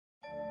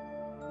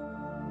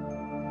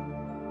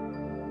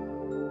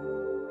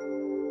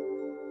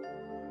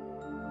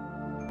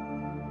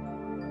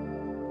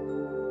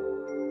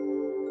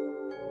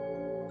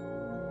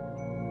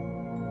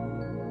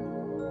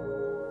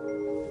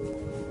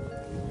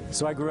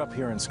So I grew up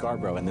here in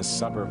Scarborough, in this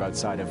suburb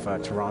outside of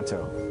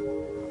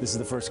Toronto. This is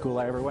the first school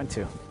I ever went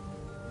to.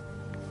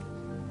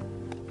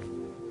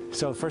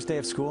 So the first day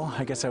of school,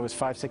 I guess I was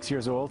 5, 6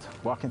 years old,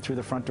 walking through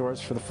the front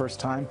doors for the first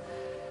time.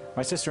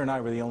 My sister and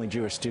I were the only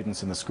Jewish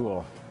students in the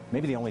school,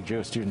 maybe the only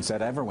Jewish students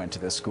that ever went to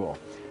this school.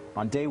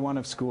 On day 1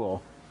 of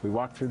school, we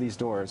walked through these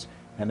doors,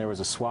 and there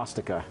was a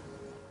swastika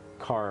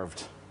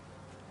carved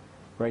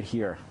right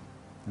here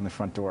in the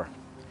front door.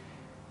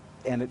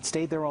 And it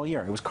stayed there all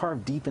year. It was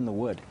carved deep in the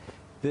wood.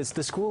 The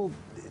school,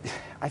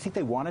 I think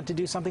they wanted to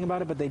do something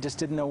about it, but they just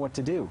didn't know what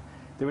to do.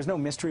 There was no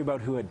mystery about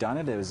who had done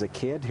it. It was a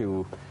kid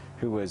who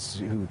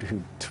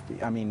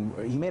I mean,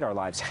 he made our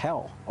lives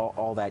hell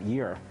all that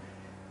year.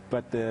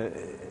 But the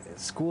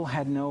school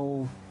had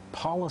no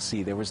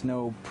policy. There was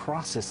no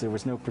process. There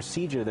was no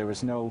procedure. There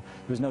was no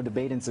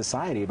debate in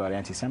society about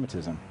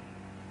anti-Semitism.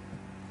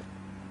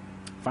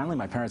 Finally,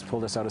 my parents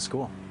pulled us out of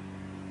school.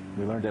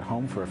 We learned at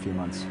home for a few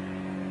months.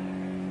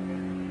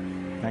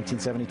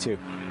 1972.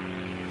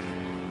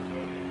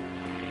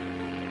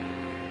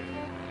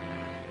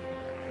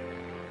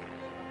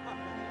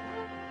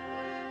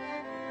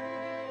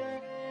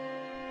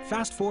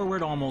 Fast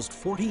forward almost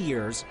 40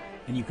 years,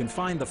 and you can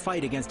find the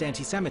fight against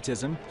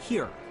anti-Semitism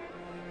here,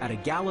 at a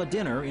gala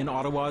dinner in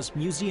Ottawa's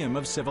Museum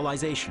of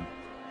Civilization.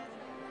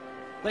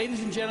 Ladies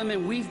and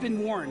gentlemen, we've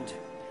been warned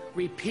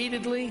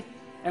repeatedly,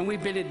 and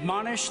we've been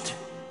admonished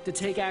to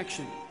take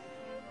action.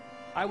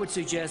 I would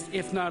suggest,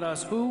 if not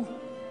us, who?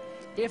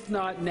 If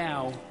not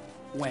now,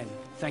 when?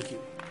 Thank you.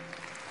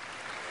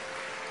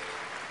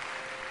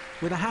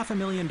 With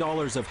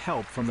 $500,000 of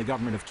help from the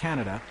Government of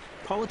Canada,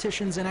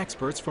 politicians and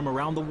experts from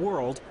around the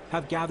world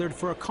have gathered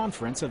for a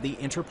conference of the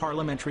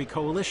Interparliamentary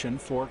Coalition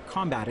for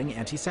Combating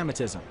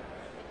Anti-Semitism.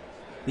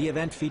 The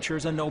event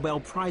features a Nobel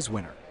Prize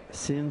winner.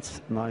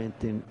 Since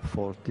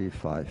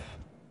 1945,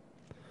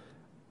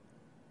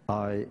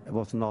 I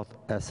was not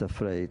as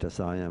afraid as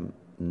I am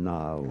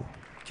now.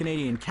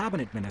 Canadian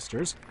cabinet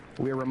ministers.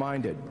 We are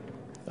reminded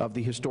of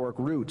the historic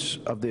roots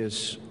of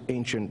this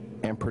ancient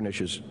and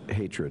pernicious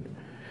hatred,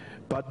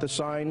 but the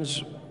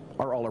signs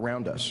are all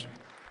around us.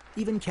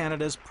 Even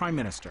Canada's Prime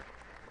Minister.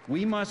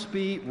 We must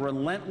be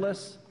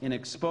relentless in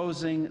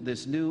exposing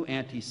this new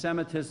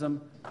anti-Semitism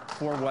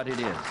for what it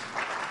is.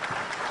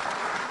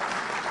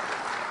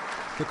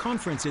 The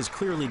conference is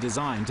clearly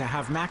designed to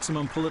have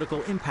maximum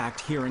political impact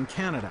here in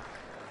Canada.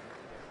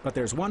 But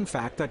there's one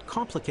fact that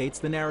complicates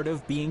the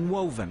narrative being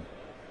woven.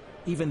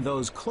 Even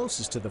those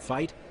closest to the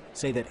fight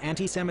say that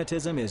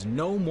anti-Semitism is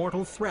no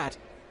mortal threat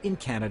in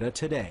Canada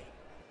today.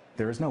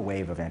 There is no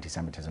wave of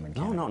anti-Semitism in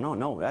Canada.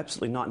 No,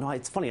 absolutely not. No,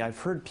 it's funny. I've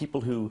heard people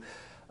who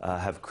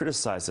have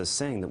criticized us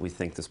saying that we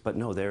think this, but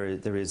no,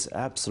 there is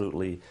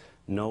absolutely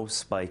no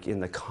spike in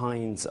the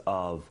kinds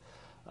of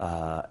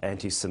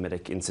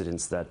anti-Semitic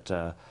incidents that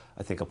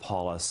I think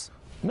appall us.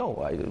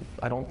 No,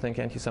 I don't think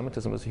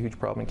anti-Semitism is a huge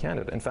problem in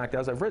Canada. In fact,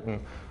 as I've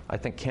written, I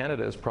think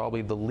Canada is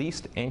probably the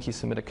least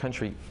anti-Semitic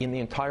country in the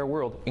entire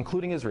world,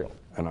 including Israel.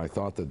 And I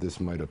thought that this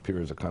might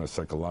appear as a kind of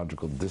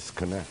psychological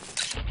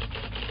disconnect,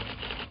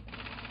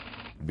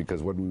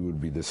 because what we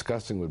would be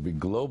discussing would be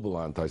global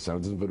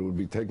anti-Semitism, but it would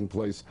be taking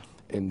place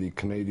in the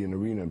Canadian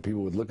arena, and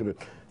people would look at it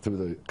through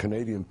the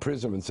Canadian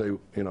prism and say,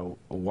 you know,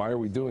 why are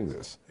we doing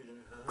this?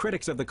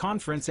 Critics of the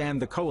conference and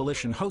the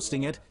coalition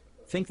hosting it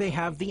think they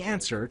have the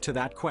answer to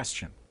that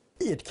question.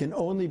 It can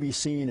only be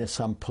seen as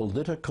some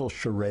political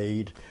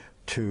charade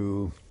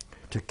to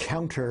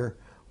counter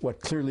what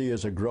clearly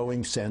is a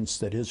growing sense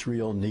that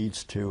Israel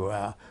needs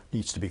to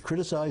be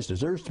criticized,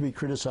 deserves to be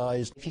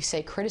criticized. If you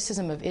say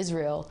criticism of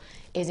Israel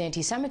is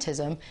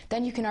anti-Semitism,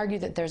 then you can argue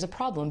that there's a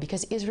problem,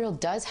 because Israel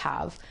does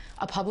have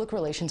a public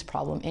relations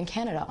problem in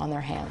Canada on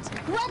their hands.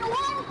 When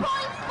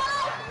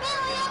 1.5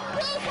 million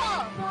people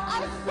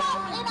are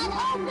stuck in an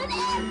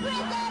open-air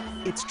prison.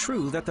 It's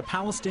true that the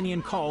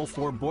Palestinian call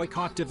for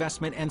boycott,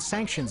 divestment, and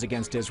sanctions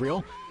against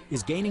Israel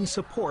is gaining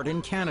support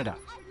in Canada.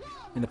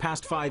 In the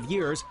past 5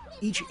 years,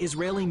 each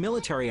Israeli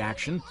military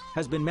action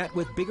has been met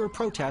with bigger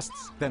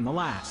protests than the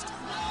last.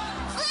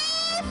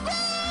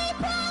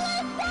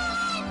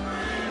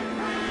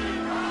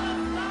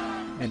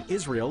 And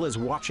Israel is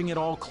watching it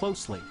all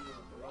closely.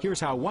 Here's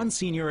how one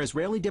senior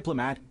Israeli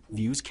diplomat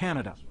views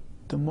Canada.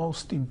 The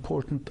most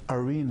important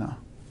arena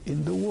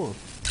in the world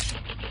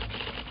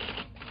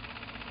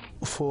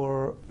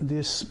for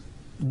this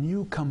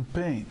new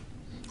campaign,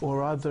 or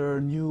rather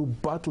new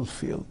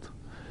battlefield,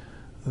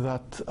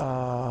 that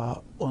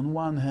on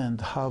one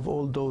hand have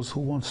all those who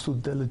wants to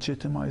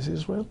delegitimize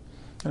Israel,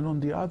 and on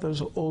the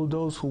others all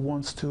those who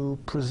wants to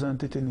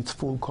present it in its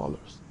full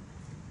colors.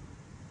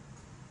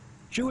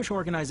 Jewish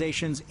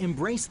organizations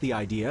embrace the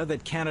idea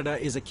that Canada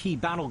is a key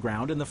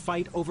battleground in the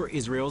fight over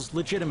Israel's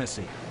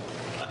legitimacy.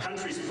 A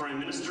country's prime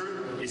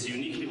minister is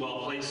uniquely well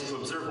placed to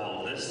observe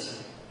all of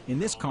this. In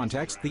this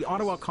context, the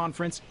Ottawa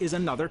Conference is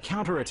another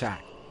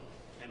counterattack.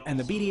 And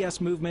the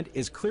BDS movement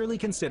is clearly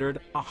considered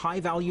a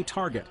high-value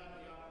target,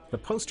 the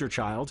poster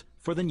child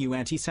for the new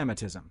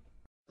anti-Semitism.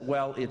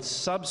 Well, its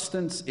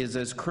substance is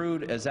as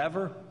crude as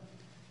ever.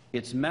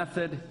 Its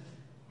method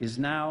is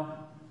now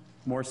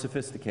more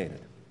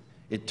sophisticated.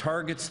 It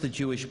targets the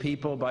Jewish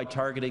people by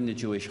targeting the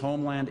Jewish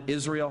homeland,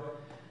 Israel,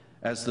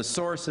 as the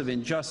source of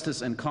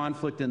injustice and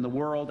conflict in the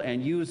world,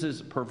 and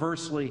uses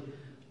perversely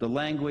the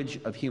language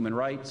of human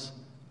rights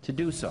to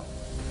do so.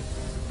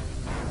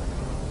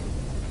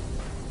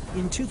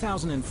 In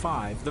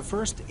 2005, the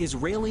first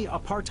Israeli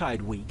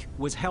Apartheid Week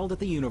was held at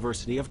the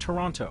University of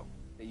Toronto.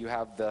 You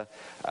have the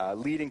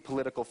leading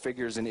political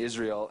figures in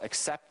Israel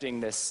accepting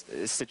this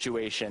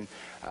situation.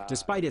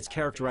 Despite its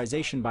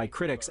characterization by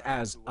critics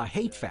as a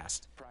hate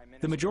fest,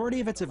 the majority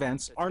of its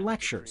events are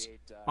lectures,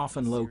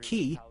 often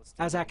low-key,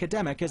 as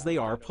academic as they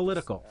are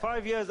political.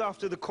 5 years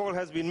after the call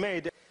has been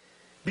made,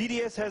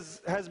 BDS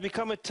has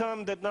become a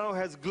term that now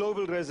has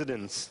global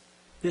resonance.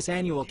 This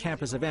annual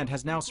campus event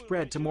has now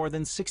spread to more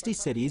than 60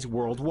 cities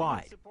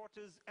worldwide.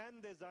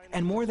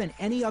 And more than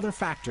any other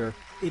factor,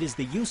 it is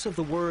the use of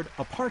the word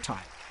apartheid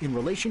in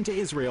relation to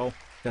Israel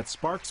that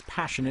sparks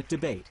passionate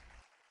debate.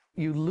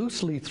 You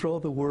loosely throw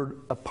the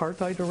word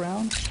apartheid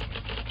around,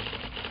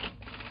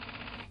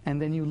 and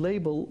then you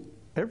label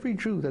every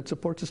Jew that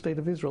supports the state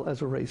of Israel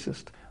as a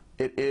racist.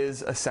 It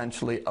is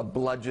essentially a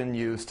bludgeon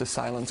used to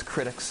silence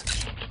critics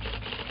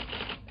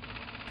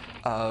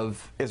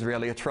of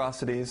Israeli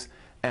atrocities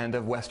and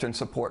of Western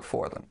support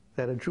for them.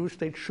 That a Jewish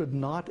state should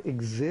not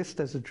exist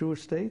as a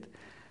Jewish state,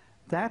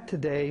 that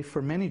today,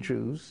 for many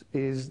Jews,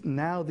 is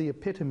now the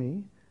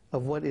epitome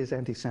of what is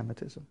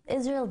anti-Semitism.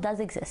 Israel does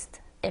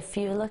exist. If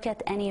you look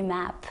at any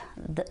map,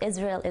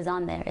 Israel is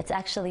on there. It's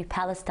actually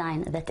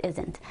Palestine that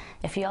isn't.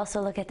 If you also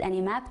look at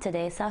any map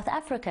today, South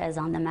Africa is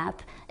on the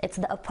map. It's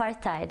the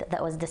apartheid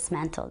that was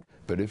dismantled.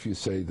 But if you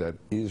say that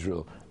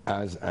Israel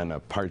as an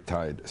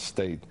apartheid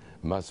state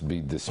must be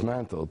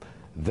dismantled,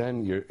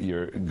 then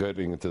you're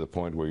getting to the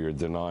point where you're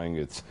denying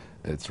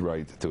its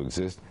right to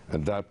exist,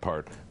 and that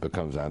part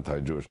becomes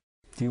anti-Jewish.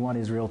 Do you want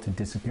Israel to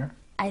disappear?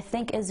 I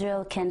think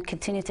Israel can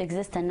continue to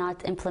exist and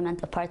not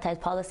implement apartheid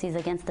policies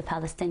against the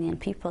Palestinian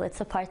people. It's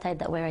apartheid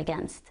that we're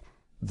against.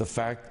 The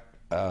fact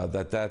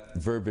that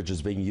verbiage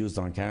is being used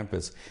on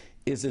campus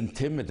is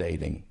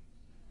intimidating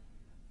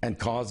and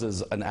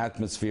causes an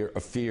atmosphere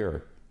of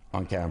fear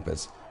on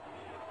campus.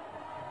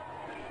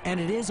 And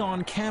it is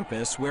on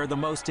campus where the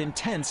most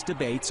intense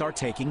debates are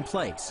taking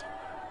place.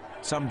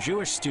 Some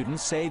Jewish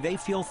students say they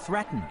feel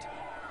threatened.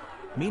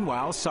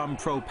 Meanwhile, some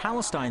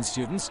pro-Palestine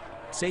students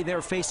say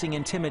they're facing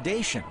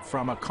intimidation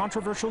from a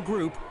controversial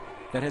group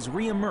that has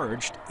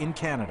re-emerged in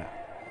Canada.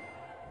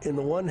 In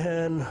the one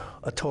hand,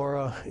 a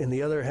Torah, in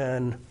the other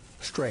hand,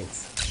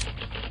 strength.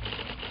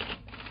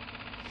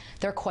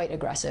 They're quite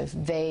aggressive.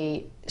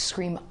 They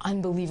scream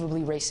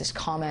unbelievably racist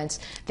comments.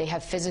 They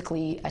have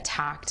physically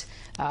attacked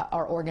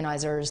our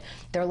organizers.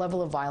 Their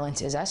level of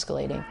violence is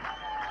escalating.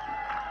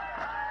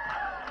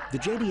 The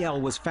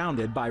JDL was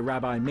founded by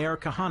Rabbi Meir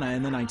Kahane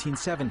in the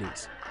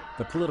 1970s.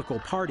 The political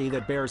party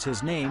that bears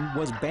his name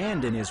was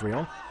banned in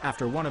Israel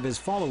after one of his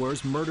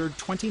followers murdered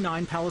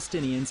 29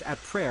 Palestinians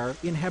at prayer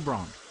in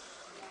Hebron.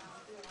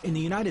 In the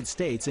United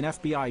States, an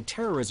FBI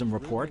terrorism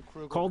report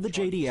called the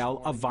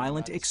JDL a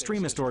violent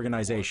extremist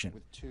organization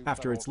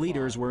after its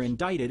leaders were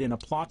indicted in a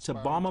plot to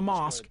bomb a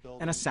mosque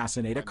and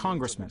assassinate a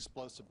congressman.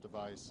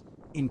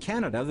 In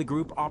Canada, the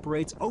group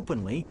operates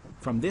openly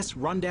from this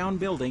rundown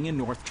building in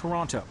North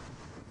Toronto.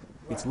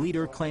 Its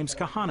leader claims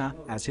Kahane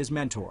as his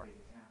mentor.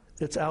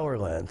 It's our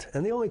land,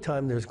 and the only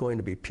time there's going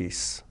to be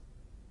peace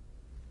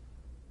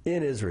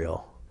in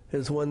Israel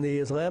is when the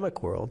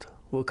Islamic world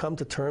will come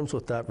to terms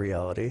with that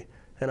reality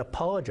and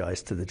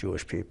apologize to the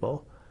Jewish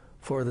people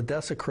for the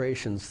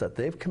desecrations that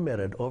they've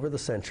committed over the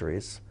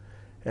centuries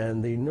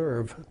and the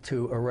nerve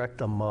to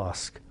erect a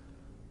mosque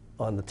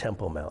on the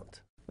Temple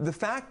Mount. The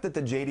fact that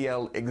the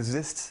JDL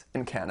exists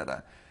in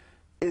Canada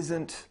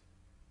isn't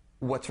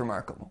what's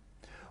remarkable.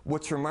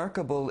 What's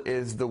remarkable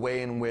is the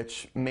way in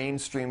which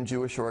mainstream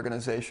Jewish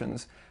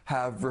organizations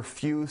have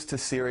refused to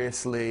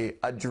seriously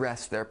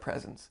address their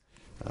presence.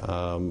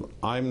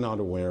 I'm not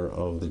aware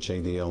of the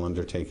JDL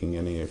undertaking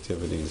any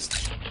activities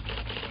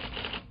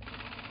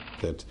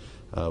that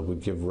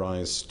would give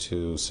rise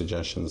to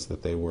suggestions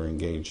that they were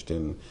engaged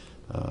in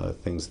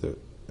things that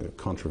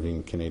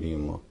contravene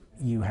Canadian law.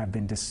 You have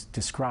been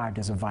described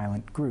as a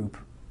violent group.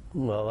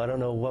 Well, I don't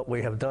know what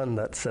we have done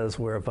that says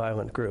we're a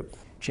violent group.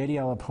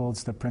 JDL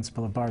upholds the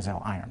principle of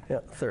Barzel, iron. Yeah,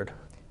 third.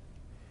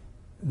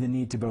 The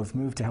need to both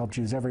move to help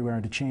Jews everywhere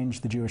and to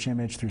change the Jewish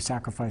image through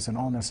sacrifice and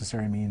all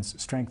necessary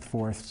means, strength,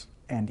 force,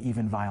 and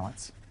even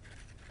violence.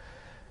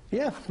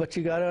 Yeah, but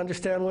you got to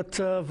understand what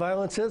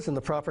violence is in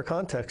the proper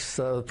context.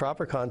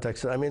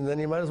 I mean, then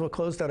you might as well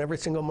close down every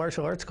single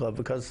martial arts club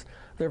because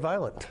they're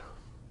violent.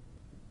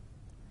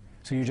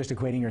 So you're just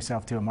equating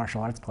yourself to a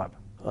martial arts club?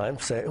 I'm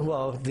saying,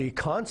 well, the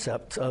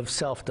concept of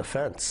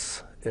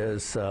self-defense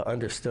is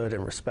understood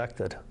and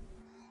respected.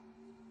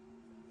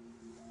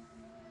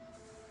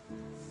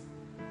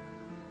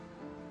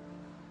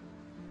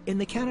 In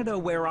the Canada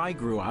where I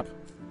grew up,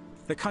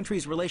 the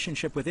country's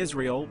relationship with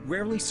Israel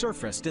rarely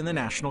surfaced in the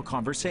national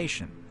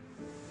conversation.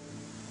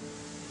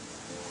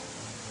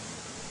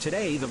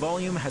 Today, the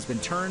volume has been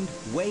turned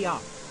way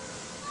up.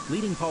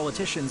 leading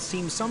politicians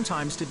seem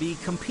sometimes to be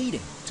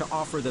competing to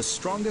offer the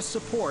strongest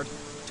support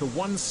to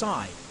one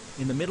side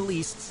in the Middle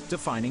East's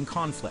defining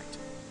conflict.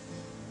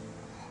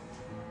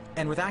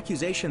 And with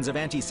accusations of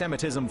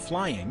anti-Semitism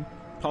flying,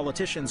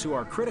 politicians who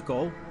are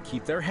critical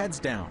keep their heads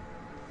down,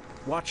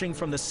 watching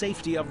from the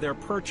safety of their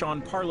perch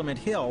on Parliament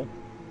Hill,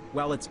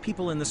 while it's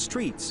people in the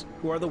streets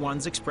who are the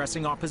ones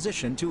expressing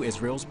opposition to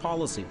Israel's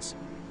policies.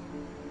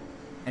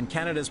 And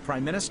Canada's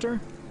Prime Minister?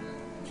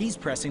 He's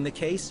pressing the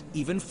case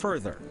even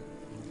further,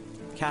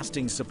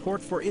 casting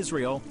support for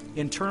Israel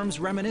in terms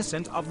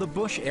reminiscent of the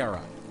Bush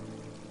era,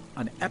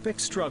 an epic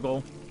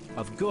struggle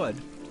of good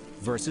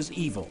versus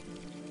evil.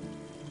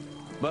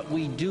 But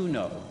we do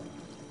know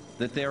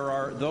that there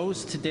are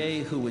those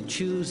today who would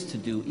choose to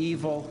do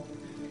evil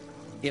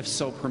if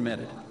so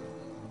permitted.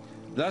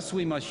 Thus,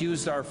 we must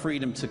use our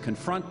freedom to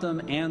confront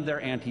them and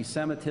their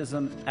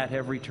anti-Semitism at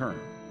every turn.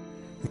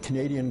 The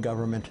Canadian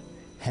government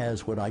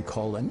has what I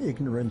call an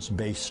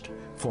ignorance-based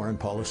foreign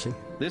policy.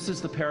 This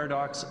is the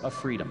paradox of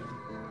freedom.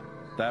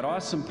 That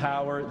awesome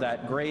power,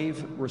 that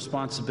grave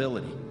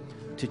responsibility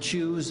to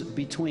choose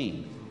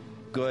between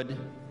good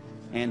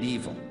and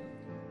evil.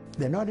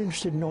 They're not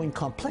interested in knowing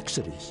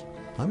complexities.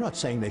 I'm not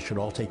saying they should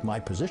all take my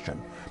position,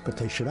 but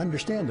they should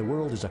understand the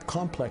world is a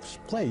complex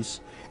place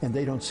and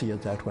they don't see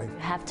it that way. You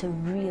have to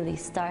really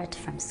start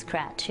from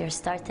scratch. You're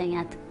starting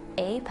at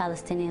A,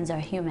 Palestinians are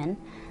human,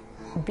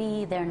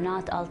 B, they're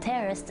not all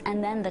terrorists,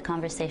 and then the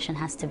conversation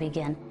has to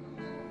begin.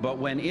 But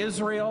when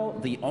Israel,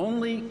 the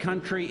only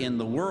country in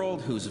the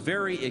world whose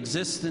very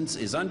existence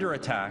is under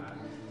attack,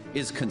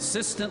 is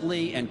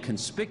consistently and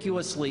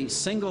conspicuously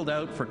singled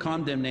out for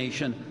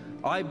condemnation,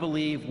 I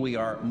believe we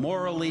are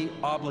morally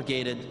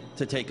obligated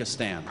to take a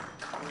stand.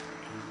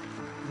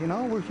 You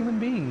know, we're human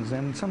beings,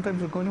 and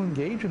sometimes we're going to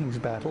engage in these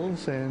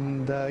battles,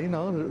 and, you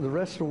know, the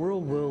rest of the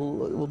world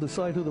will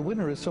decide who the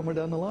winner is somewhere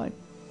down the line.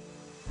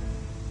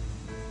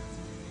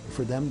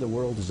 For them, the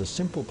world is a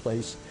simple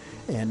place,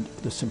 and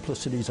the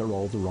simplicities are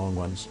all the wrong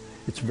ones.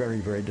 It's very,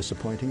 very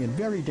disappointing and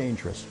very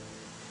dangerous.